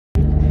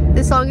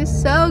This song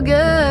is so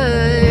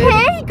good.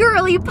 Hey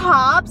girly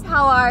pops,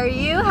 how are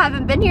you?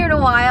 Haven't been here in a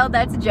while.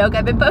 That's a joke.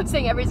 I've been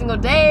posting every single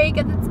day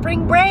because it's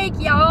spring break,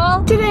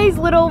 y'all. Today's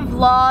little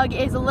vlog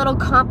is a little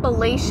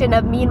compilation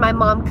of me and my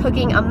mom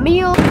cooking a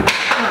meal. Oh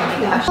my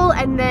gosh.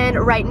 And then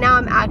right now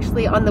I'm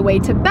actually on the way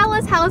to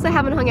Bella's house. I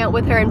haven't hung out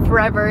with her in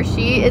forever.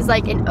 She is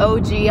like an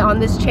OG on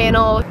this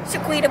channel.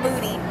 Shaquita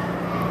Booty.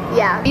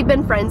 Yeah, we've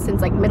been friends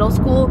since like middle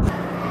school.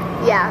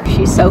 Yeah,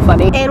 she's so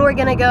funny. And we're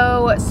gonna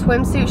go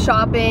swimsuit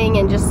shopping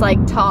and just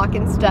like talk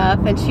and stuff.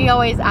 And she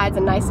always adds a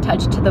nice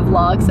touch to the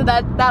vlog, so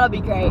that'll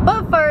be great.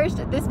 But first,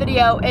 this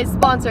video is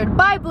sponsored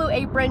by Blue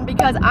Apron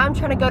because I'm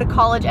trying to go to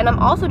college and I'm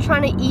also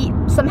trying to eat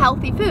some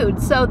healthy food.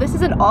 So this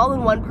is an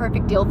all-in-one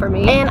perfect deal for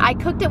me. And I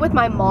cooked it with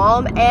my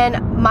mom, and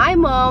my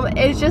mom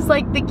is just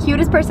like the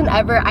cutest person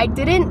ever. I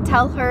didn't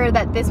tell her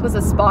that this was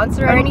a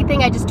sponsor or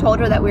anything. I just told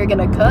her that we were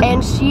gonna cook,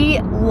 and she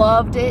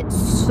loved it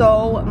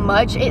so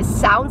much. It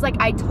sounds like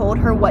I told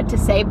her what to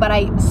say, but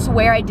I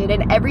swear I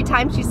didn't. Every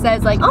time she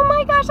says like, oh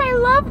my gosh, I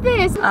love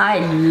this. I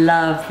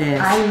love this.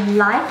 I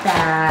like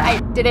that. I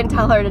didn't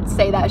tell her to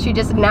say that. She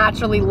just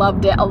naturally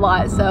loved it a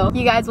lot. So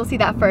you guys will see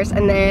that first,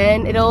 and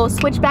then it'll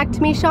switch back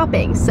to me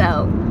shopping,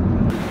 so.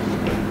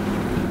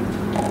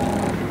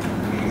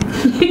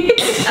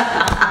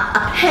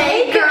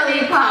 Hey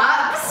girly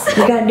pops.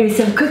 We're gonna do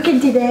some cooking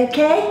today,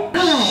 okay?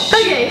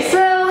 Okay,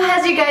 so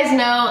as you guys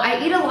know,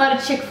 I eat a lot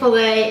of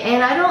Chick-fil-A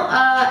and I don't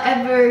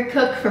ever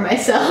cook for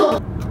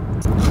myself.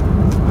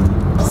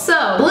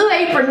 So, Blue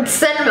Apron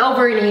sent them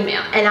over an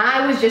email, and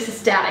I was just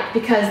ecstatic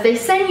because they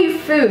send you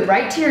food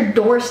right to your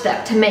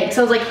doorstep to make.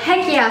 So I was like,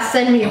 heck yeah,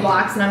 send me a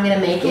box and I'm gonna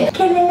make it.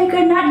 Okay,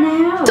 Lily, not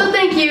now. So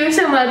thank you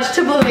so much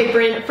to Blue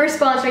Apron for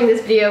sponsoring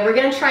this video. We're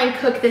gonna try and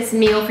cook this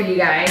meal for you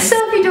guys. So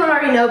if you don't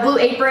already know, Blue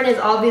Apron is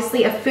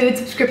obviously a food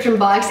subscription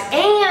box,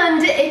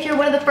 and if you're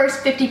one of the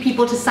first 50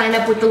 people to sign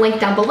up with the link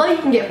down below, you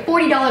can get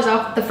 $40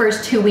 off the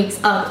first 2 weeks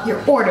of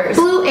your orders.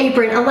 Blue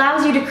Apron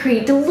allows you to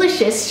create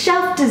delicious,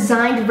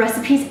 shelf-designed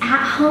recipes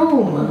at home.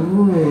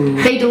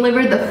 Ooh. They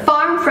deliver the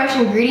farm-fresh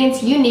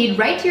ingredients you need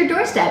right to your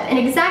doorstep in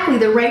exactly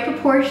the right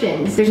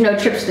proportions. There's no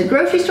trips to the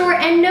grocery store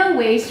and no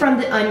waste from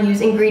the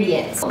unused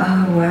ingredients. Oh,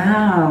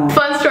 wow.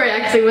 Fun story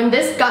actually, when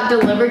this got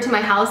delivered to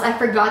my house, I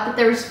forgot that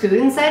there was food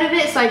inside of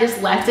it, so I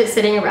just left it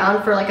sitting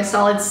around for like a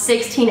solid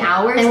 16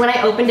 hours. And when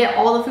I opened it,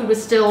 all the food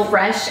was still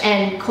fresh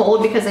and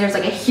cold because there's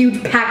like a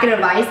huge packet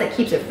of ice that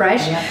keeps it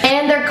fresh. Yep.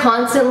 And they're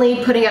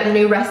constantly putting up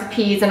new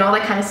recipes and all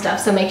that kind of stuff,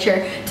 so make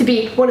sure to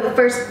be one of the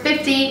first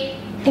 50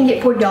 and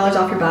get $40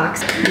 off your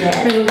box.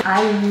 Yes,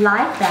 I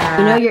like that.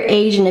 You know you're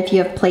Asian if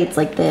you have plates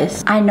like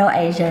this. I know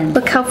Asian.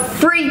 Look how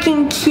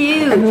freaking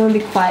cute. Everyone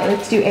be quiet,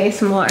 let's do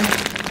ASMR.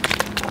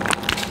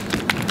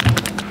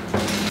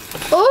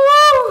 Oh!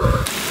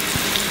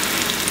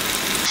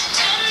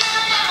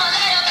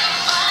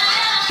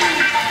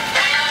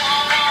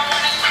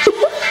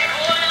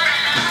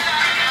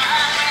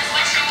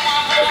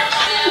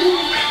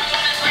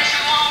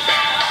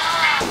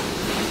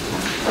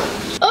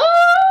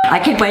 I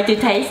can't wait to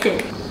taste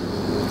it.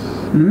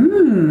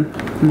 Mmm,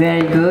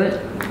 very good.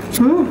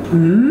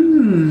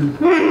 Mmm.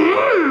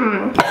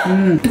 A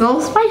little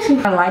spicy.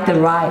 I like the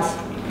rice.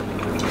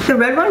 The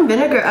red wine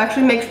vinegar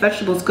actually makes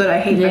vegetables good. I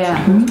hate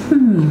vegetables.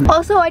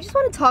 Also, I just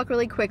want to talk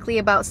really quickly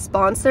about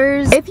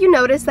sponsors. If you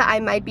notice that I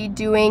might be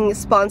doing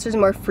sponsors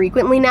more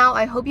frequently now,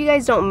 I hope you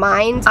guys don't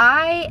mind.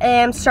 I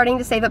am starting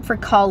to save up for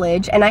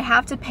college, and I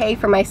have to pay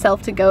for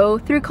myself to go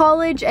through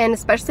college, and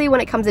especially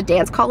when it comes to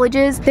dance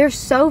colleges, they're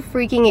so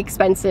freaking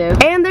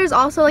expensive. And there's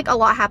also like a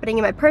lot happening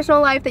in my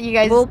personal life that you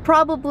guys will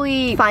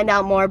probably find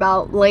out more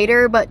about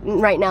later, but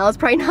right now it's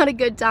probably not a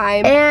good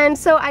time. And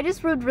so I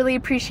just would really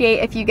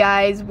appreciate if you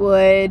guys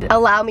would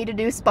allow me to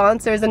do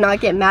sponsors and not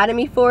get mad at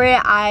me for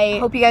it. I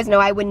hope you guys know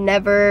I would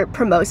never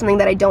promote something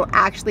that I don't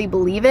actually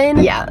believe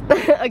in. Yeah.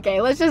 Okay,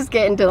 let's just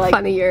get into like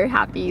funnier,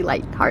 happy,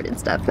 light-hearted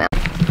stuff now.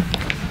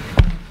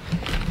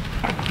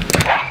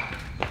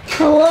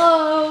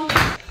 Hello.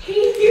 Hey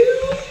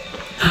you.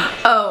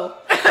 Oh.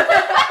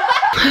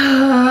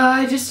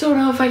 I just don't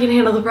know if I can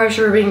handle the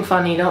pressure of being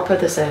funny. Don't put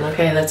this in,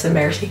 okay? That's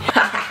embarrassing.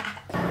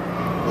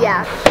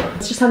 Yeah.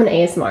 Let's just have an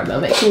ASMR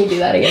moment. Can you do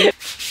that again?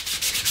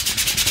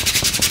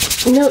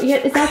 No, yeah,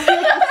 it's actually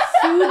like a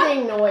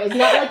soothing noise,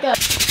 not like a...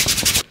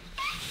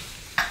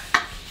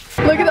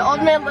 Look at the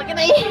old man looking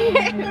at you.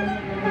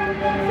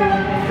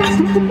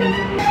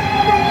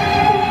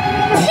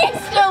 She's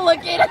still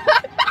looking.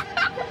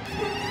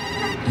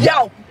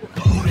 Yo!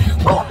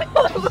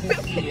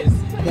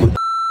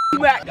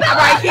 Right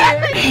here.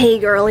 Hey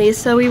girlies,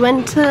 so we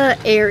went to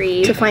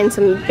Aerie to find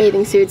some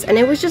bathing suits, and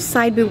it was just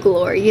side boob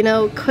galore, you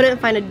know? Couldn't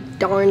find a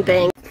darn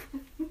thing.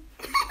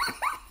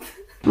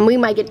 We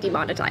might get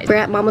demonetized. We're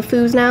at Mama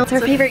Foo's now. It's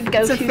our favorite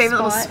go-to spot. It's our favorite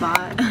little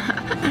spot.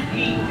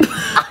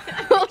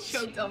 I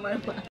choked on my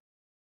lap.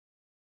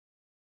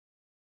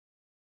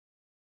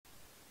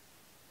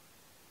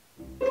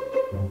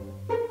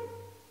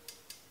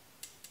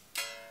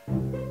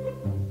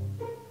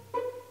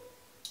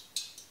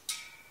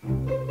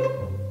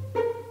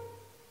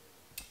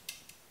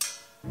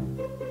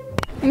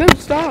 No,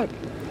 stop.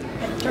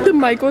 The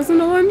mic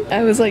wasn't on.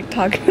 I was like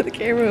talking to the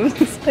camera. I was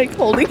just like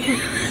holding it.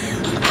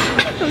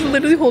 I was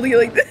literally holding it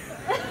like this.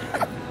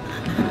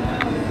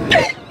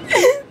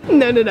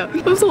 No. I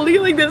was holding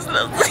it like this and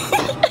I was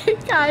like, hey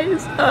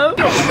guys, up.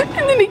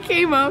 And then he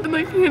came up and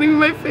like handed me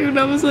my food and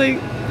I was like,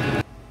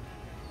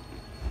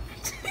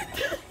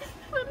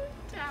 put it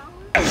down.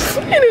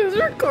 And it was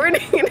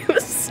recording and it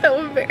was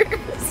so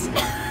embarrassing.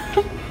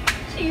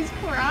 She's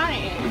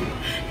crying.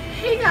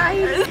 Hey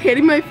guys.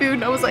 Handing my food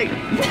and I was like,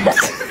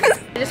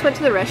 I just went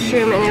to the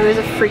restroom and it was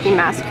a freaking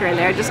massacre in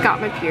there. I just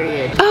got my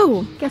period.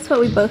 Oh, guess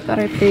what? We both got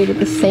our period at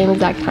the same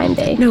exact time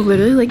day. No,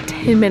 literally like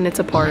 10 minutes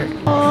apart.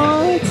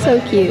 Oh, it's so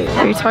cute.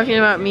 Are you talking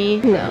about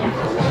me? No.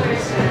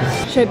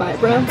 Should I buy it,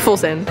 bro? Full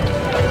send. I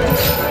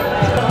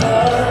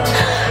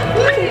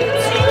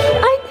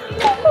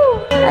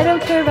know. I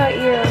don't care about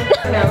you.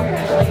 No.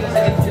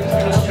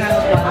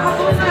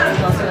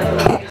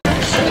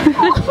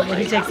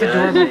 He takes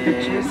adorable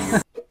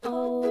pictures.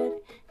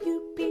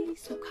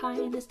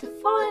 Kind as to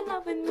fall in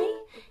love with me.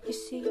 You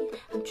see,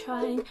 I'm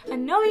trying. I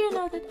know you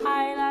know that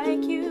I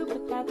like you,